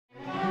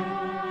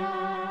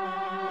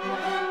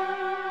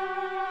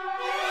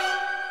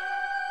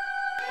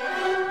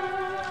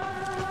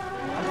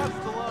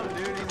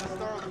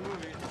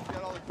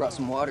brought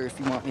some water if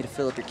you want me to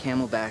fill up your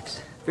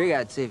camelbacks. Figured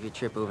I'd save your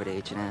trip over to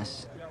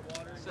H&S.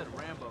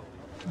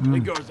 Hey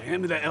guards,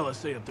 hand me that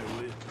LSA up there,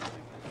 will you?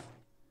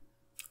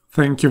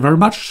 Thank you very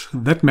much.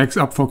 That makes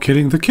up for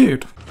killing the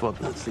kid. Fuck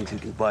that thinks he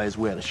can buy his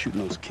way out of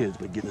shooting those kids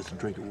by getting us a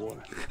drink of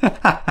water.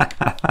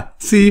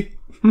 See?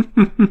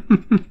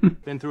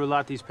 Been through a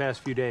lot these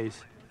past few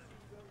days.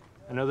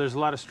 I know there's a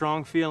lot of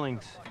strong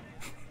feelings.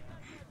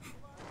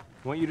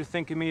 I want you to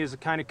think of me as the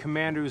kind of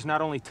commander who's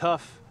not only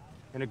tough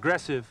and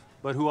aggressive,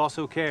 but who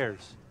also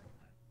cares.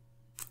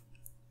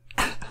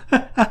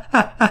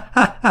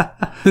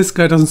 This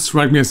guy doesn't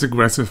strike me as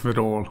aggressive at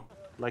all.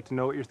 I'd like to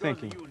know what you're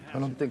thinking. I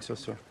don't think so,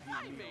 sir.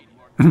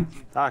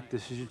 Doc,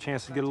 this is your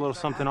chance to get a little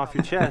something off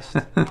your chest.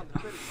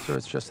 Sir,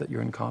 it's just that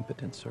you're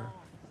incompetent, sir.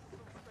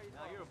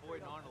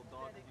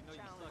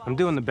 I'm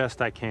doing the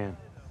best I can.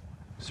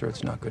 Sir,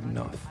 it's not good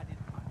enough.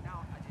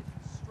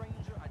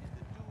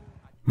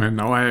 Man,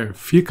 now I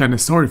feel kind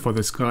of sorry for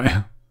this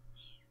guy.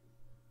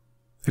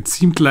 It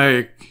seemed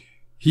like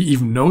he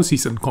even knows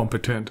he's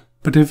incompetent.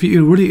 But if he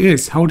really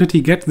is, how did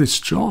he get this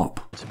job?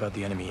 It's about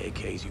the enemy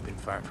AKs you've been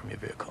firing from your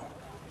vehicle.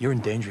 You're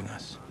endangering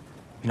us.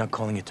 You're not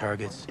calling your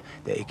targets.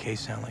 The AKs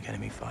sound like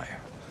enemy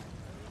fire.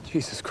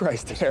 Jesus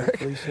Christ, Eric.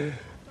 Please, sir.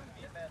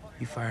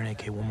 You fire an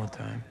AK one more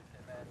time,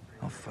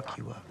 I'll fuck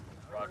you up.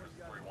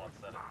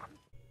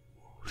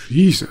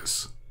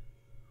 Jesus.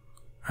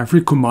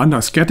 Every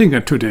commander's getting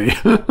it today.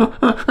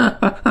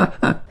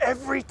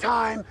 Every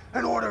time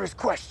an order is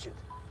questioned,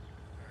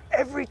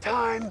 every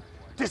time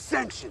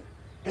dissension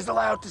is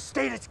allowed to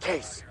state its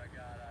case,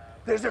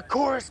 there's a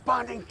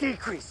corresponding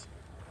decrease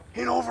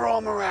in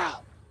overall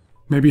morale.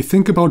 Maybe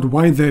think about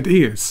why that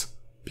is.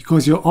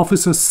 Because your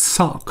officers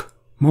suck.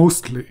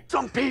 Mostly.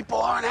 Some people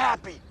aren't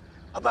happy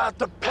about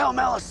the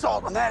pell-mell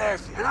assault on that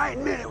airfield, and I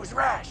admit it was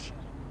rash,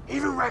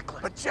 even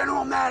reckless. But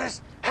General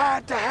Mattis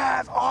had to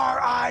have our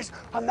eyes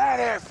on that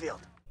airfield.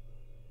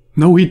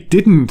 No, he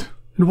didn't.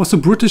 It was a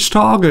British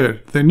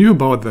target. They knew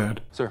about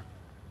that. Sir,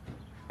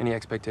 any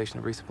expectation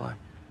of resupply?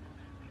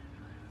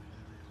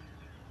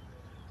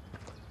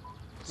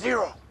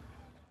 0.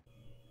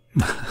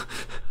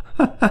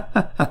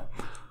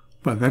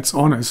 But that's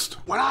honest.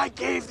 When I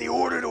gave the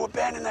order to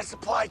abandon that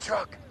supply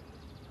truck,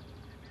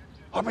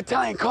 our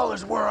battalion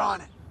colors were on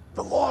it.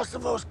 The loss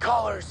of those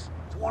colors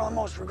is one of the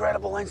most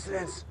regrettable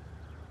incidents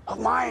of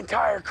my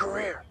entire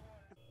career.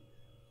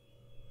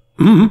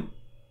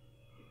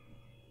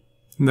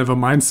 Never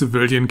mind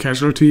civilian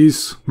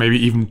casualties, maybe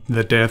even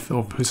the death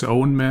of his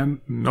own men.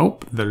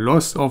 Nope, the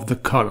loss of the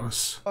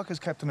colors. What the fuck is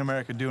Captain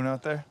America doing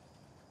out there?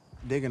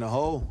 Digging a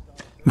hole.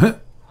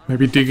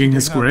 Maybe digging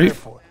his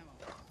grave?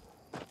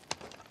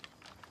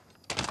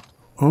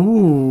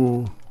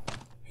 Oh,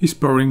 he's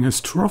burying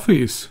his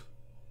trophies.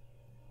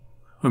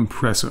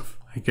 Impressive.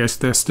 I guess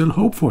there's still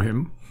hope for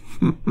him.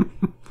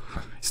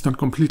 He's not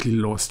completely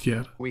lost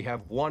yet. We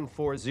have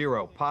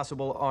 140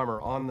 possible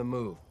armor on the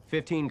move.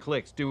 15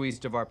 clicks due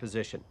east of our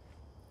position.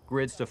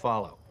 Grids to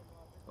follow.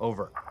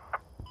 Over.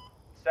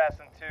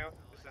 Assassin 2,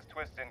 this is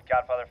Twisted,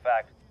 Godfather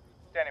Fact.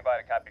 Standing by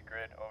to copy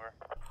grid, over.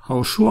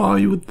 How sure are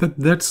you that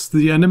that's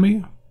the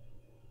enemy?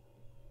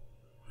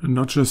 And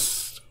not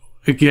just,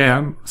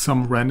 again,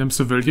 some random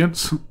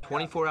civilians?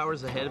 24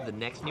 hours ahead of the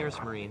next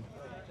nearest Marine,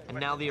 and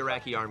now the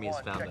Iraqi army has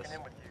found us.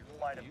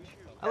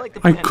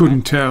 I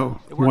couldn't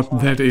tell what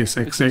that is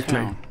exactly.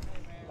 And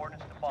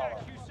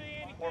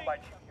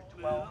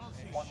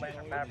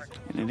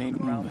it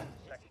ain't moving.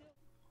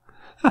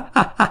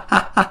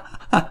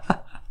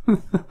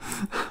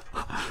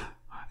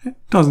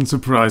 Doesn't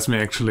surprise me,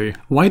 actually.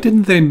 Why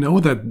didn't they know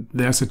that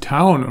there's a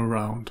town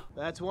around?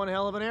 That's one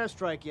hell of an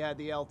airstrike you had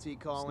the LT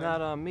calling. It's not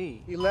on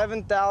me.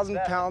 11,000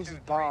 pounds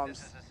of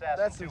bombs.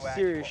 That's some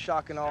serious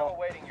shock and awe.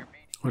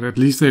 But at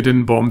least they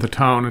didn't bomb the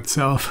town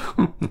itself.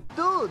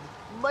 Dude,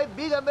 my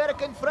big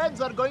American friends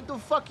are going to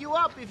fuck you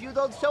up if you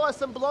don't show us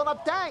some blown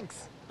up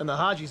tanks. And the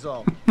Haji's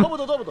all.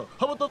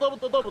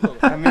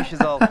 Hamish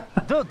is all.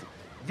 Dude,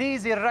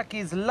 these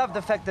Iraqis love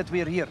the fact that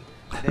we're here.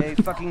 They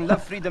fucking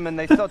love freedom, and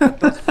they thought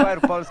that those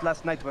fireballs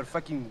last night were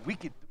fucking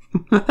wicked.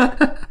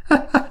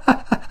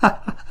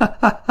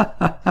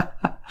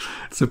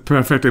 It's a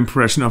perfect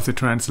impression of the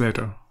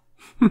translator.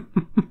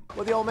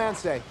 What'd the old man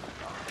say?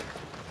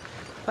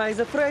 He's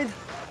afraid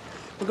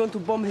we're going to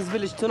bomb his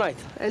village tonight.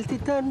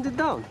 LT turned it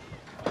down.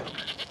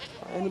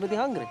 Anybody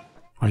hungry?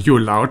 Are you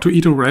allowed to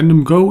eat a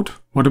random goat?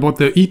 What about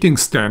their eating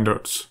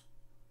standards?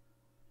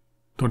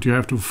 Don't you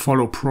have to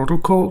follow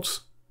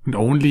protocols? And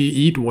only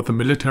eat what the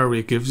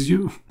military gives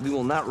you? We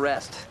will not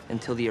rest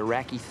until the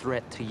Iraqi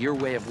threat to your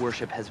way of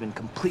worship has been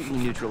completely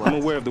neutralized.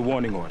 I'm aware of the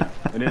warning order,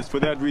 and it's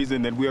for that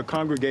reason that we are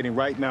congregating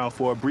right now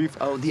for a brief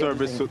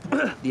service.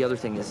 The other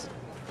thing is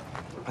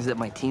that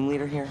my team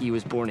leader here, he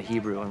was born a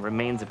Hebrew and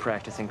remains a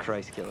practicing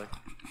Christ killer.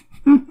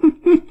 When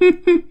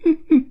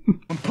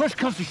push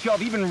comes to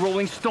shove, even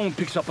Rolling Stone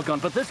picks up a gun,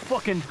 but this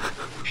fucking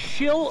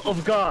shill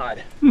of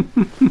God.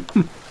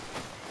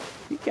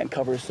 He can't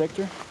cover his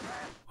sector.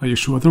 Are you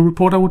sure the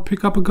reporter would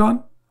pick up a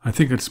gun? I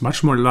think it's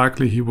much more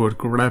likely he would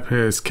grab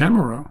his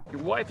camera.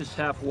 Your wife is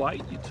half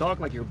white, you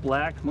talk like you're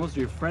black, most of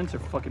your friends are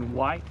fucking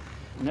white,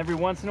 and every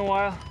once in a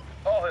while,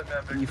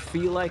 when you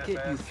feel like it,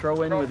 you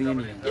throw in with the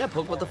Indians. Yeah,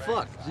 Poke, what the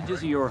fuck? Is it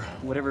just your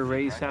whatever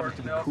race happens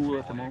to be cool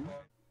at the moment?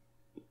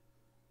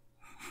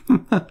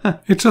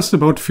 It's just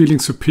about feeling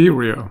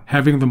superior,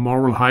 having the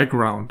moral high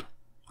ground.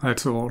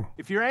 That's all.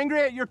 If you're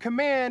angry at your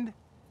command,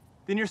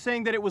 then you're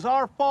saying that it was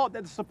our fault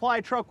that the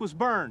supply truck was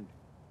burned.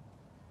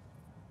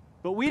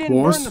 But we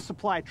didn't burn the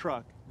supply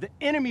truck. The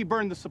enemy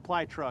burned the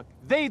supply truck.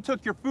 They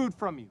took your food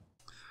from you.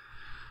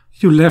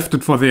 You left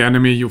it for the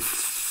enemy, you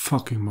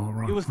fucking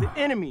moron. It was the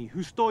enemy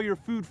who stole your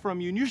food from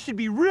you, and you should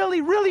be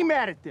really, really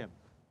mad at them.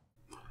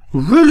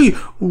 Really,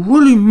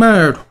 really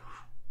mad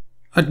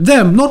at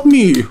them, not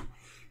me.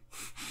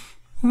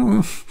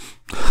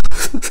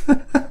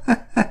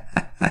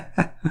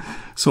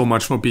 So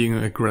much for being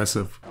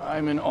aggressive.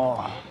 I'm in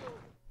awe.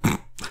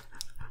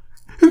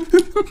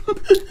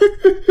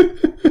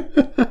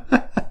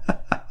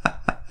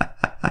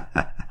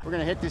 We're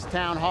gonna hit this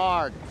town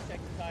hard.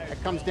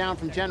 That comes down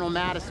from General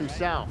Mattis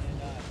himself.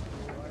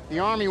 The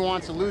Army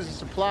wants to lose a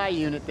supply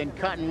unit, then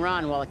cut and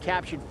run while a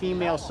captured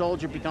female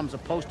soldier becomes a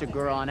poster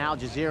girl on Al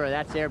Jazeera.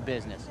 That's their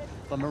business.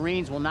 But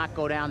Marines will not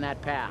go down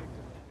that path.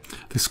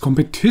 This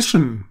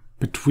competition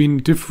between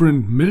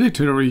different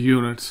military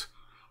units.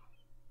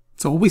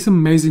 It's always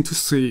amazing to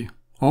see.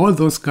 All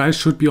those guys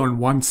should be on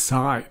one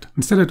side.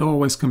 Instead it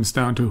always comes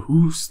down to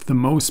who's the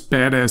most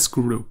badass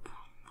group.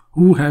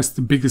 Who has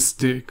the biggest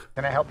dick.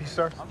 Can I help you,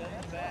 sir?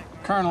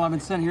 Colonel, I've been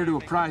sent here to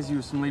apprise you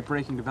of some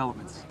late-breaking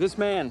developments. This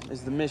man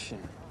is the mission.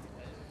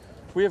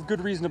 We have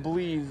good reason to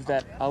believe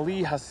that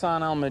Ali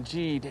Hassan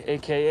al-Majid,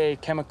 a.k.a.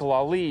 Chemical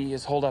Ali,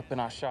 is holed up in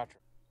Ashatra.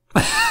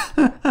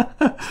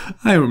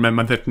 I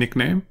remember that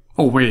nickname.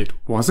 Oh wait,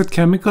 was it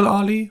Chemical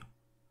Ali?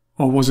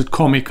 Or was it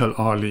Comical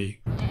Ali?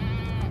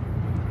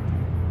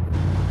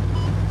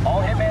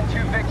 All Hitman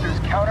 2 Victors,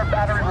 counter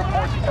battery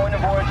reports point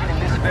of origin in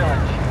this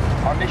village.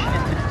 Our mission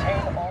is to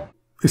detain all...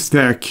 Is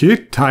there a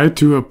kid tied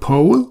to a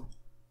pole?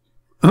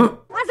 Hey,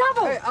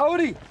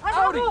 Audi!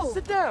 Audi,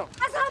 sit down!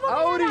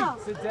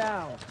 Audi, sit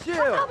down!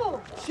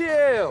 Chill!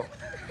 Chill!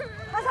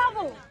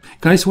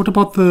 Guys, what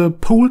about the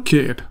pole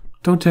kid?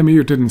 Don't tell me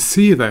you didn't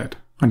see that.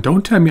 And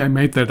don't tell me I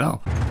made that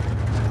up.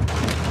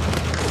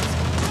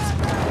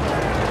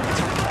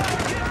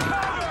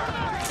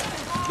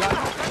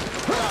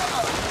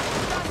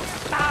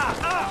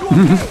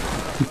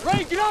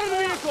 Ray, get out of the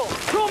vehicle!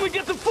 Tell me,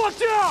 get the fuck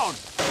down!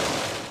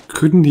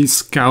 Couldn't he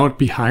scout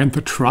behind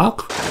the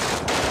truck?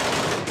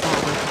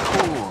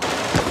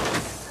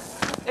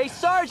 Hey,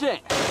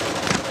 Sergeant! I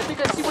think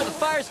I see where the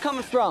fire's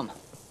coming from.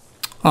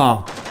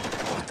 Ah.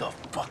 What the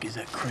fuck is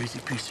that crazy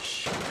piece of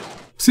shit?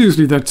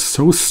 Seriously, that's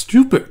so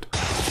stupid.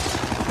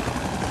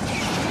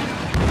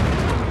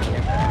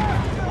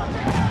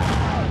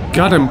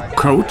 Got him,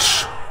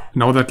 coach.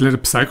 Now that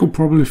little psycho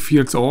probably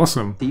feels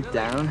awesome. Deep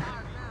down, I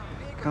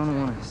kinda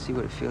wanna see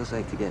what it feels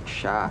like to get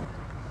shot.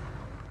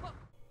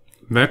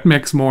 That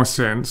makes more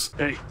sense.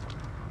 Hey.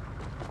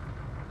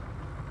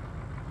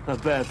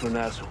 Not bad for an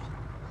asshole.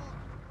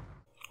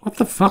 What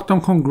the fuck,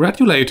 don't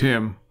congratulate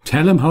him.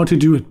 Tell him how to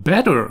do it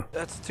better.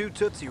 That's 2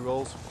 Tootsie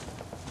Rolls.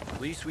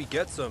 At least we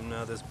get some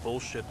out of this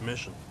bullshit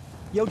mission.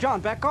 Yo,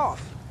 John, back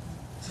off.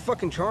 It's a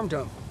fucking charm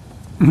dump.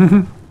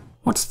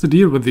 What's the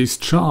deal with these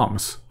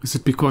charms? Is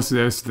it because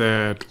there's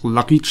that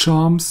Lucky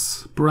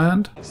Charms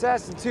brand?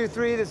 Assassin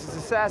 2-3, this is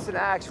Assassin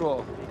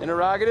Actual.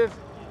 Interrogative?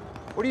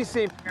 What do you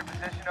see? Your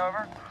position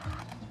over.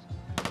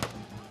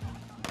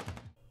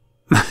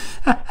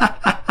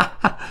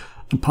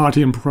 A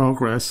party in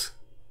progress.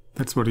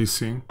 That's what he's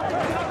seeing.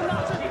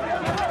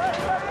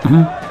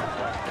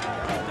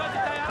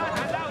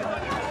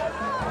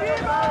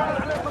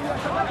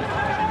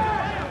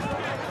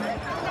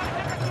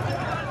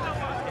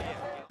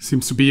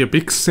 Seems to be a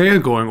big sale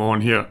going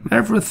on here.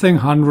 Everything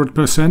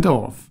 100%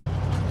 off.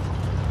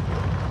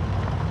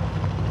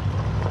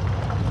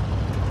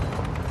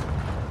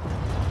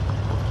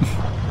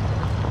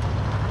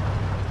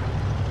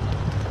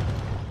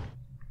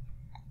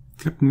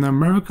 Captain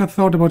America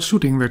thought about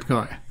shooting that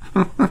guy.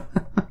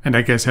 And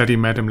I guess had he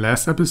met him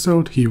last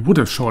episode, he would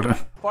have shot him.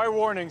 Fire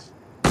warnings.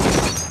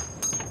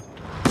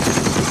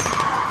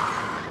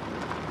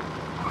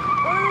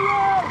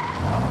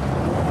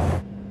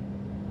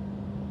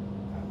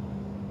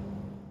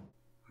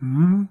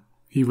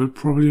 He will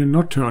probably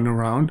not turn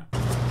around.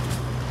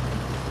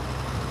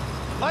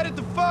 Light it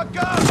the fuck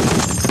up!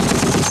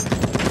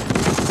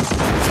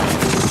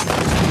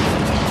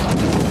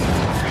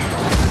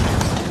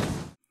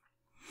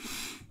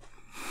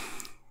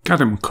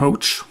 Got him,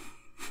 coach.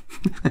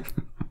 Do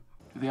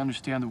they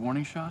understand the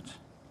warning shots?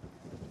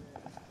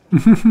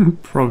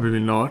 Probably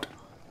not.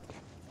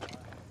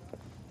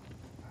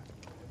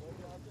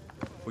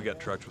 We got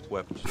trucks with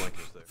weapons like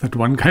this there. That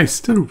one guy's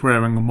still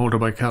wearing a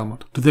motorbike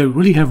helmet. Do they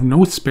really have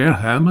no spare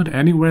helmet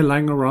anywhere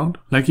lying around?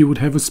 Like you would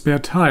have a spare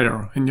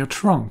tire in your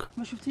trunk.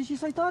 ما شفتيش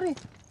سيطري؟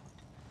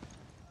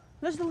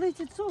 ليش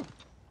ضليتي تسوق؟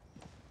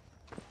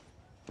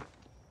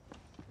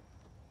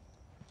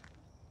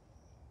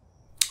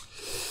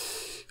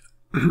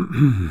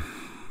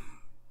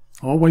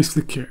 Always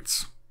the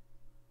kids.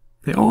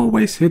 They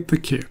always hit the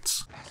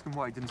kids. Ask him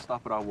why he didn't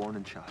stop at our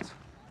warning shots.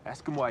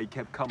 Ask him why he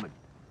kept coming.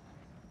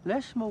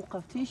 ليش ما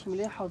وقفتيش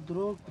مليحة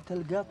الدروب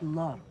بتلقات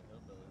النار؟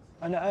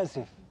 أنا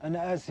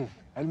آسف.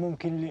 هل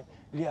ممكن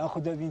لي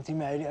أخذ بنتي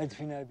معي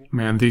لأدفنها بي؟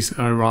 Man, these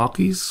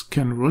Iraqis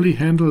can really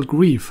handle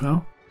grief, huh?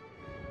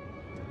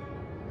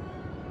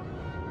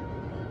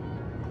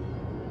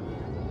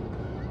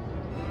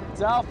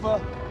 It's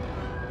Alpha.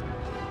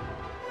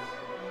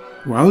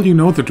 Well, you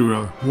know the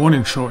drill.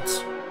 Warning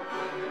shots.